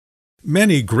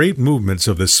Many great movements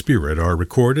of the Spirit are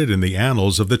recorded in the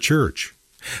annals of the Church.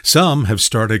 Some have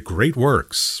started great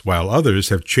works, while others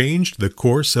have changed the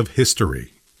course of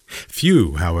history.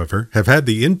 Few, however, have had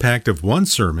the impact of one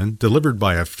sermon delivered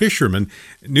by a fisherman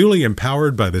newly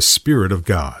empowered by the Spirit of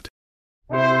God.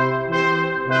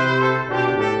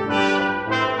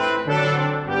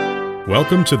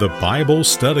 Welcome to the Bible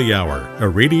Study Hour, a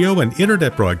radio and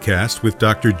internet broadcast with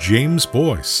Dr. James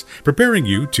Boice, preparing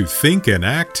you to think and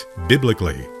act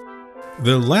biblically.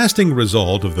 The lasting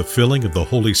result of the filling of the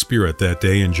Holy Spirit that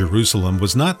day in Jerusalem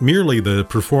was not merely the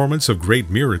performance of great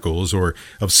miracles or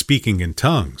of speaking in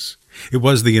tongues. It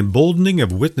was the emboldening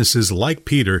of witnesses like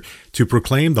Peter to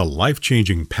proclaim the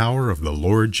life-changing power of the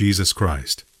Lord Jesus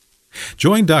Christ.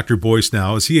 Join Dr. Boice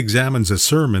now as he examines a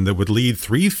sermon that would lead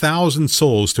 3,000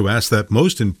 souls to ask that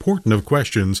most important of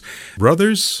questions,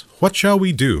 brothers, what shall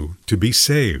we do to be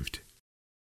saved?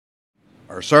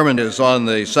 Our sermon is on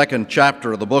the second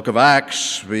chapter of the book of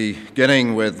Acts,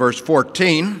 beginning with verse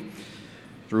 14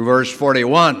 through verse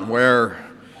 41, where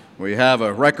we have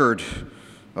a record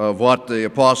of what the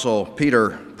Apostle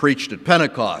Peter preached at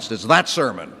Pentecost. It's that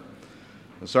sermon,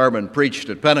 the sermon preached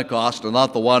at Pentecost, and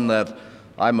not the one that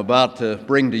I'm about to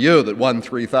bring to you that won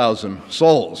 3,000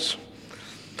 souls.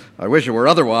 I wish it were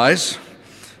otherwise.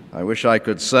 I wish I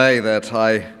could say that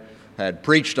I had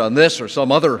preached on this or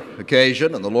some other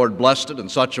occasion, and the Lord blessed it in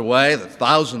such a way that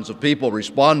thousands of people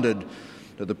responded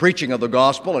to the preaching of the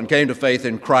gospel and came to faith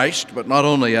in Christ. But not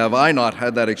only have I not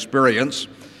had that experience,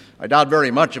 I doubt very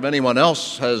much if anyone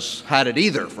else has had it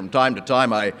either. From time to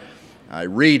time I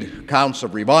read accounts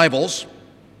of revivals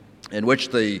in which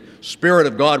the Spirit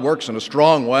of God works in a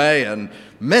strong way, and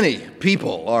many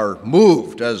people are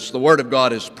moved as the Word of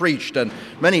God is preached, and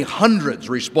many hundreds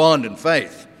respond in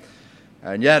faith.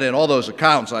 And yet in all those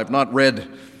accounts, I've not read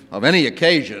of any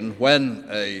occasion when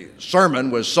a sermon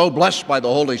was so blessed by the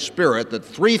Holy Spirit that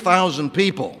 3,000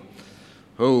 people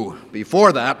who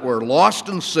before that were lost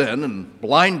in sin and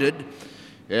blinded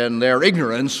in their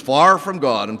ignorance, far from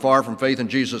God and far from faith in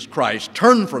Jesus Christ,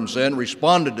 turned from sin,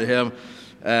 responded to Him,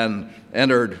 and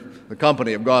entered the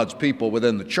company of God's people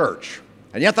within the church.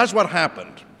 And yet that's what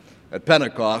happened at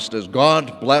Pentecost as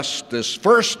God blessed this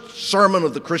first sermon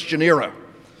of the Christian era,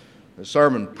 the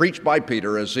sermon preached by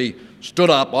Peter as he stood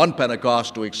up on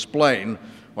Pentecost to explain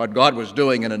what God was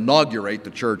doing and inaugurate the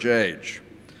church age.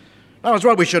 Now, it's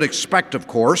what we should expect, of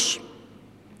course.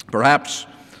 Perhaps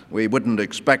we wouldn't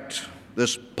expect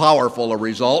this powerful a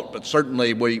result, but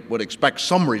certainly we would expect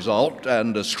some result,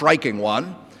 and a striking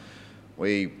one.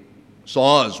 We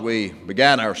saw as we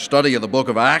began our study of the book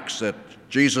of Acts that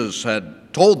Jesus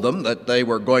had told them that they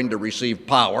were going to receive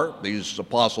power, these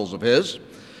apostles of His,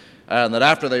 and that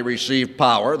after they received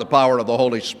power, the power of the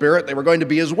Holy Spirit, they were going to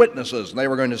be His witnesses, and they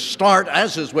were going to start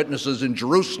as His witnesses in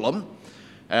Jerusalem,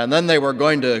 and then they were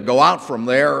going to go out from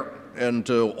there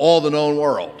into all the known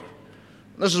world.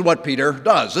 This is what Peter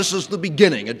does. This is the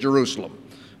beginning at Jerusalem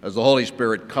as the Holy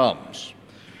Spirit comes.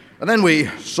 And then we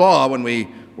saw when we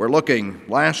were looking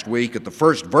last week at the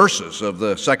first verses of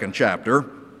the second chapter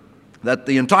that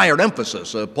the entire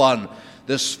emphasis upon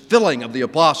this filling of the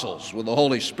apostles with the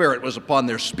Holy Spirit was upon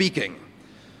their speaking.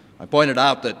 I pointed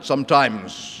out that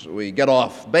sometimes we get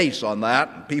off base on that,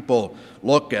 and people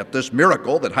look at this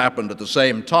miracle that happened at the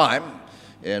same time,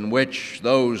 in which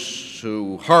those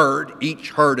who heard,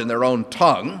 each heard in their own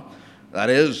tongue. That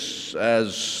is,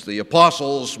 as the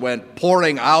apostles went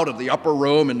pouring out of the upper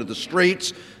room into the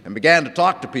streets and began to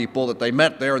talk to people that they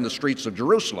met there in the streets of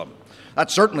Jerusalem.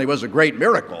 That certainly was a great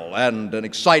miracle and an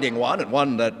exciting one, and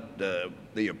one that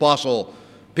the Apostle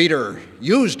Peter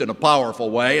used in a powerful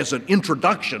way as an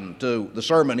introduction to the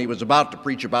sermon he was about to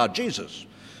preach about Jesus.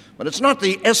 But it's not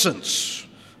the essence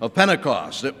of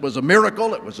Pentecost. It was a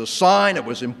miracle, it was a sign, it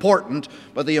was important,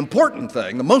 but the important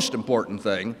thing, the most important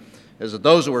thing, is that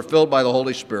those who were filled by the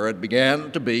Holy Spirit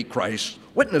began to be Christ's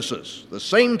witnesses. The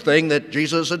same thing that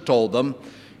Jesus had told them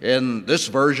in this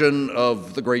version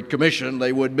of the Great Commission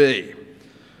they would be.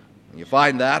 You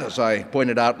find that, as I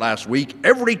pointed out last week,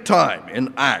 every time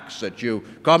in Acts that you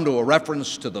come to a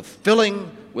reference to the filling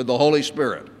with the Holy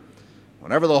Spirit.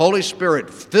 Whenever the Holy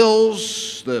Spirit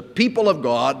fills the people of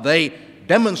God, they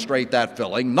demonstrate that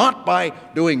filling, not by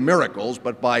doing miracles,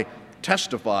 but by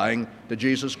testifying to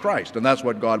Jesus Christ. And that's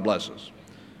what God blesses.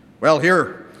 Well,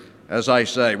 here, as I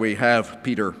say, we have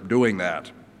Peter doing that.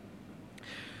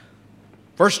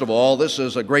 First of all, this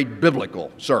is a great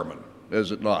biblical sermon,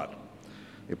 is it not?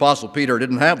 The Apostle Peter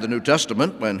didn't have the New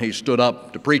Testament when he stood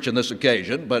up to preach on this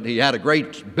occasion, but he had a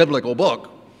great biblical book.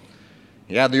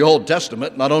 He had the Old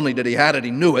Testament. Not only did he have it,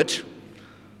 he knew it.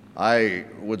 I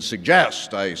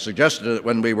suggested it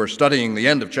when we were studying the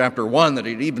end of chapter 1, that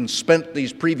he'd even spent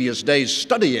these previous days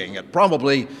studying it,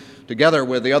 probably together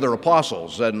with the other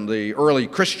apostles and the early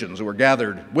Christians who were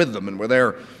gathered with them and were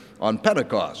there on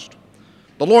Pentecost.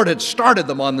 The Lord had started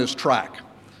them on this track.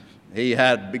 He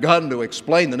had begun to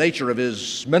explain the nature of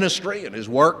his ministry and his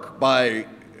work by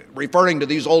referring to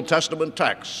these Old Testament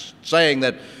texts, saying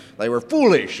that they were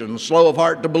foolish and slow of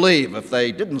heart to believe if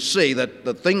they didn't see that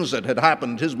the things that had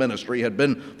happened in his ministry had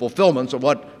been fulfillments of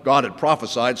what God had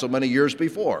prophesied so many years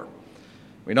before.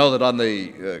 We know that on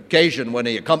the occasion when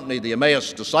he accompanied the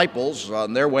Emmaus disciples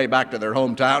on their way back to their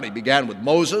hometown, he began with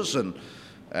Moses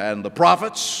and the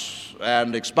prophets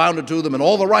and expounded to them in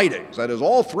all the writings, that is,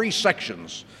 all three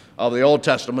sections of the Old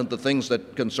Testament, the things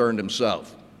that concerned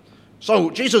himself.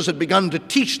 So Jesus had begun to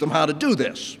teach them how to do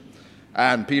this.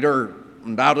 And Peter,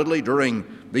 undoubtedly, during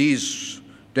these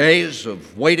days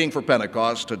of waiting for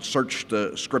Pentecost, had searched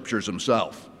the Scriptures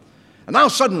himself. And now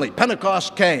suddenly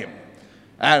Pentecost came,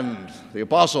 and the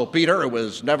Apostle Peter, who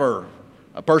was never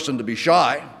a person to be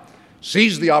shy,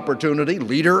 seized the opportunity,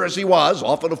 leader as he was,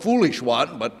 often a foolish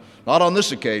one, but not on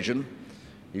this occasion.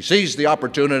 He seized the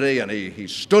opportunity and he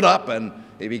stood up and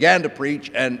he began to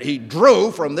preach, and he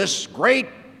drew from this great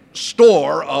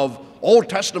store of Old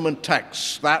Testament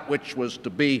texts that which was to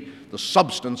be the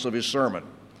substance of his sermon.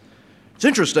 It's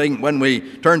interesting when we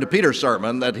turn to Peter's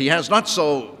sermon that he has not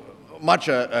so much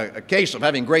a case of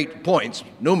having great points,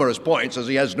 numerous points, as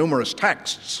he has numerous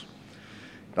texts.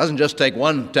 He doesn't just take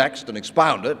one text and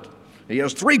expound it. He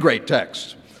has three great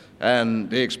texts,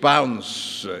 and he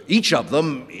expounds each of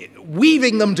them,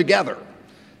 weaving them together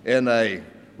in a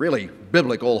really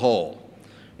biblical whole.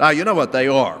 Now, you know what they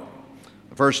are.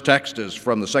 The first text is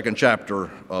from the second chapter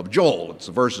of Joel. It's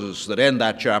the verses that end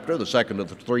that chapter, the second of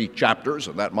the three chapters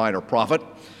of that minor prophet,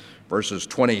 verses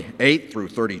 28 through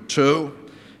 32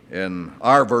 in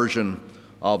our version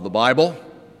of the Bible.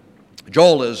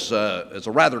 Joel is a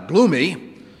rather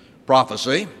gloomy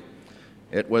prophecy.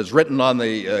 It was written on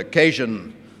the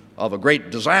occasion of a great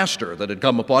disaster that had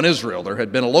come upon Israel. There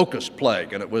had been a locust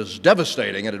plague, and it was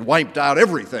devastating. It had wiped out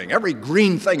everything, every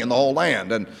green thing in the whole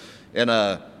land. And in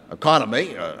a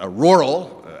economy, a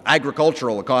rural,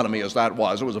 agricultural economy as that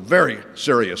was, it was a very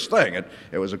serious thing.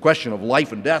 It was a question of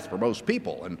life and death for most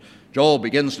people. And Joel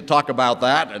begins to talk about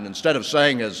that, and instead of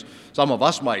saying, as some of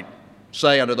us might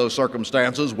say under those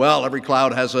circumstances, well, every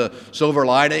cloud has a silver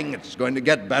lining, it's going to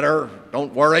get better,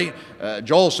 don't worry.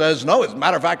 Joel says, no, as a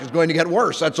matter of fact, it's going to get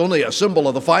worse. That's only a symbol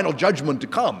of the final judgment to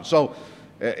come. So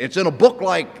it's in a book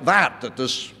like that that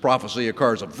this prophecy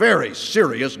occurs, a very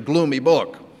serious, gloomy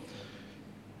book.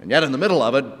 And yet in the middle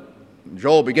of it,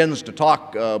 Joel begins to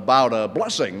talk about a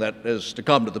blessing that is to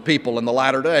come to the people in the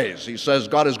latter days. He says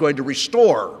God is going to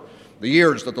restore the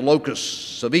years that the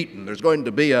locusts have eaten. There's going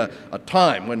to be a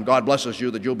time when God blesses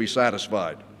you that you'll be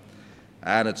satisfied.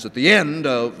 And it's at the end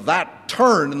of that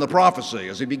turn in the prophecy,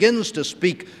 as he begins to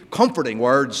speak comforting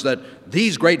words, that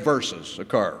these great verses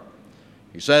occur.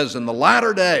 He says, in the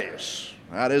latter days,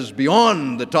 that is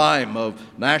beyond the time of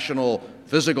national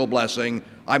physical blessing,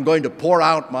 I'm going to pour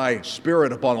out my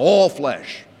Spirit upon all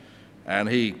flesh. And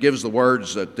he gives the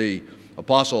words that the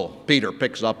Apostle Peter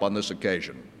picks up on this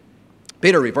occasion.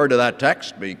 Peter referred to that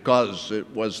text because it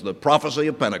was the prophecy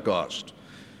of Pentecost.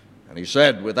 And he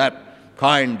said with that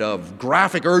kind of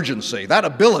graphic urgency, that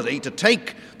ability to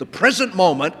take the present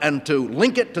moment and to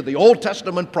link it to the Old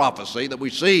Testament prophecy that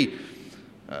we see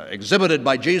exhibited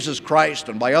by Jesus Christ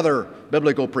and by other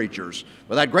biblical preachers,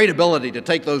 with that great ability to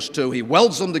take those two, he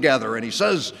welds them together, and he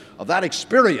says of that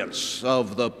experience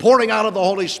of the pouring out of the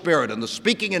Holy Spirit and the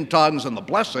speaking in tongues and the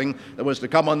blessing that was to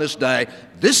come on this day,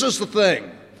 this is the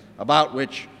thing about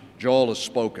which Joel has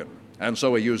spoken. And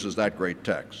so he uses that great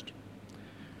text.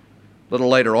 A little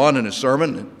later on in his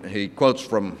sermon, he quotes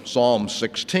from Psalm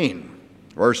 16,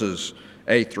 verses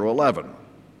 8 through 11.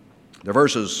 The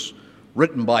verses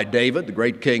written by David, the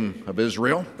great king of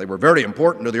Israel. They were very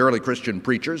important to the early Christian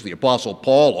preachers, the Apostle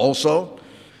Paul also.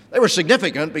 They were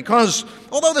significant because,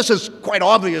 although this is quite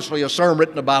obviously a psalm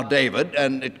written about David,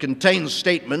 and it contains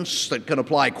statements that can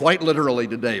apply quite literally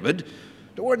to David,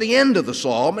 toward the end of the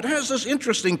psalm, it has this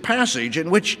interesting passage in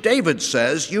which David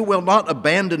says, "You will not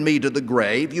abandon me to the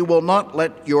grave. You will not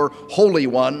let your Holy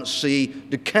One see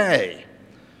decay."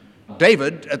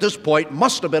 David, at this point,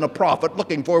 must have been a prophet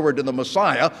looking forward to the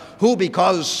Messiah, who,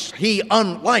 because he,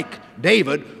 unlike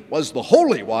David, was the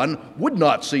Holy One, would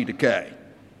not see decay.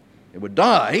 He would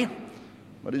die,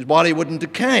 but his body wouldn't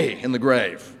decay in the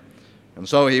grave. And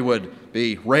so he would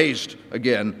be raised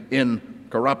again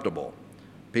incorruptible.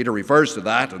 Peter refers to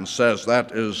that and says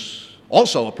that is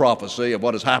also a prophecy of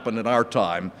what has happened in our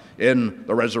time in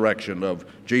the resurrection of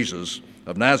Jesus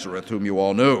of Nazareth, whom you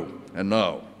all knew and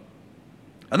know.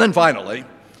 And then finally,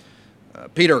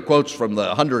 Peter quotes from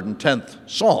the 110th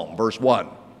Psalm, verse 1.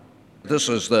 This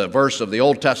is the verse of the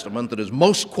Old Testament that is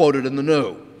most quoted in the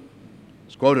New.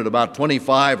 It's quoted about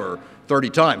 25 or 30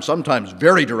 times, sometimes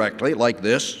very directly, like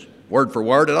this, word for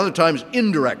word, and other times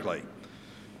indirectly.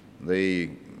 The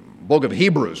book of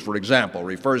Hebrews, for example,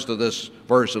 refers to this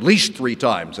verse at least 3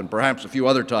 times, and perhaps a few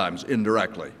other times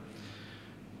indirectly.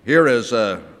 Here is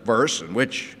a verse in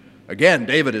which, again,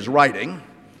 David is writing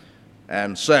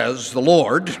and says, "The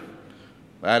Lord,"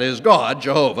 that is God,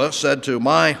 Jehovah, "said to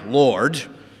my Lord,"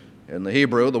 in the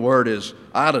Hebrew the word is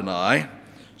Adonai,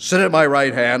 "sit at my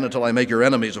right hand until I make your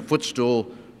enemies a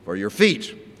footstool for your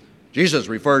feet." Jesus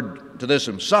referred to this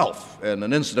himself in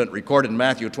an incident recorded in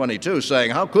Matthew 22,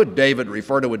 saying, how could David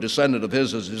refer to a descendant of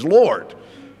his as his Lord?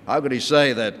 How could he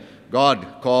say that God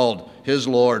called his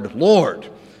Lord, Lord?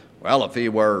 Well, if he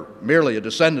were merely a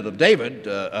descendant of David,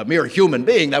 a mere human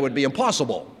being, that would be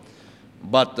impossible.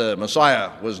 But the Messiah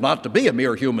was not to be a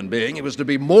mere human being. He was to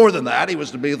be more than that. He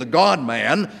was to be the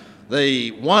God-man,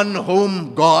 the one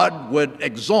whom God would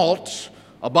exalt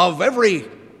above every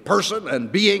person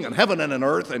and being in heaven and in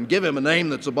earth and give him a name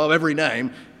that's above every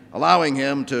name, allowing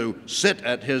him to sit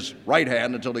at his right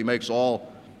hand until he makes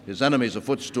all his enemies a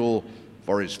footstool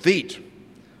for his feet.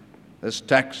 This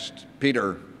text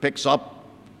Peter picks up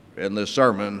in this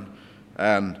sermon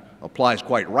and applies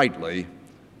quite rightly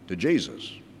to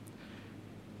Jesus.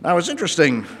 Now, it's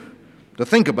interesting to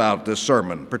think about this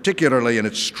sermon, particularly in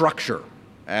its structure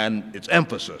and its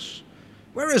emphasis.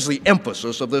 Where is the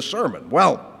emphasis of this sermon?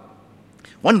 Well,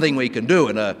 one thing we can do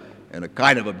in a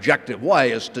kind of objective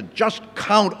way is to just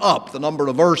count up the number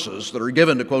of verses that are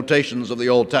given to quotations of the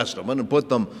Old Testament and put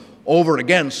them over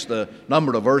against the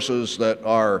number of verses that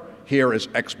are here as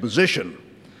exposition.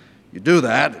 You do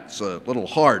that, it's a little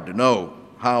hard to know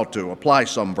how to apply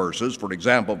some verses. For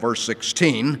example, verse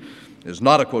 16 is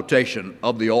not a quotation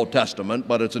of the Old Testament,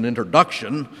 but it's an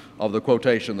introduction of the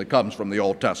quotation that comes from the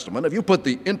Old Testament. If you put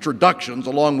the introductions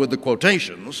along with the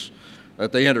quotations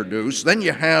that they introduce, then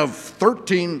you have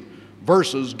 13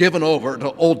 verses given over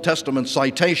to Old Testament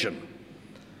citation.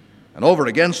 And over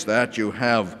against that, you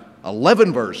have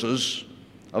 11 verses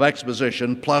of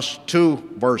exposition plus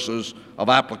 2 verses of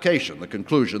application, the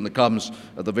conclusion that comes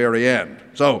at the very end.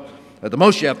 So, at the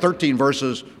most, you have 13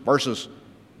 verses versus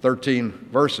 13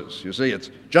 verses. You see,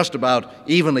 it's just about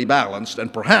evenly balanced,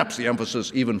 and perhaps the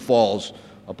emphasis even falls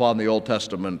upon the Old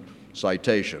Testament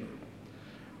citation.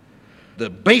 The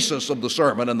basis of the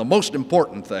sermon, and the most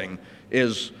important thing,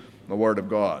 is the Word of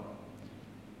God.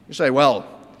 You say, well,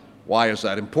 why is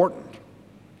that important?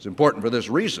 It's important for this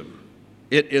reason.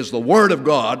 It is the Word of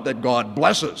God that God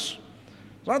blesses.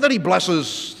 It's not that He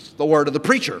blesses the word of the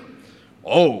preacher.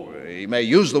 Oh, He may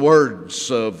use the words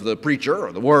of the preacher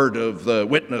or the word of the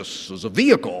witness as a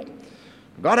vehicle.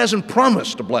 God hasn't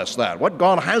promised to bless that. What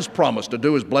God has promised to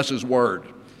do is bless His Word.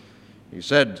 He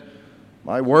said,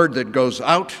 my word that goes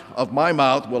out of my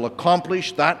mouth will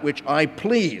accomplish that which I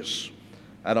please,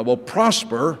 and it will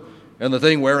prosper in the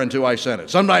thing whereunto I sent it.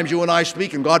 Sometimes you and I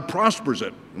speak and God prospers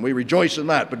it, and we rejoice in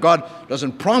that, but God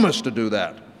doesn't promise to do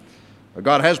that. But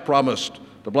God has promised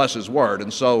to bless His Word,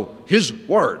 and so His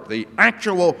Word, the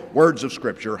actual words of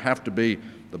Scripture, have to be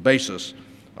the basis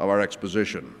of our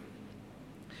exposition.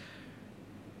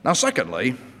 Now,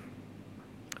 secondly,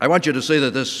 I want you to see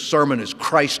that this sermon is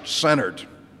Christ-centered.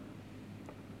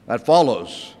 That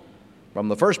follows from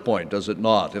the first point, does it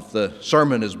not? If the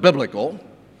sermon is biblical,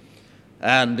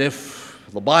 and if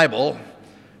the Bible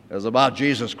is about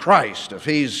Jesus Christ, if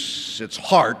He's its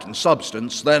heart and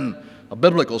substance, then a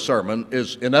biblical sermon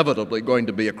is inevitably going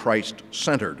to be a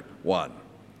Christ-centered one.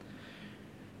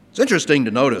 It's interesting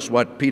to notice what Peter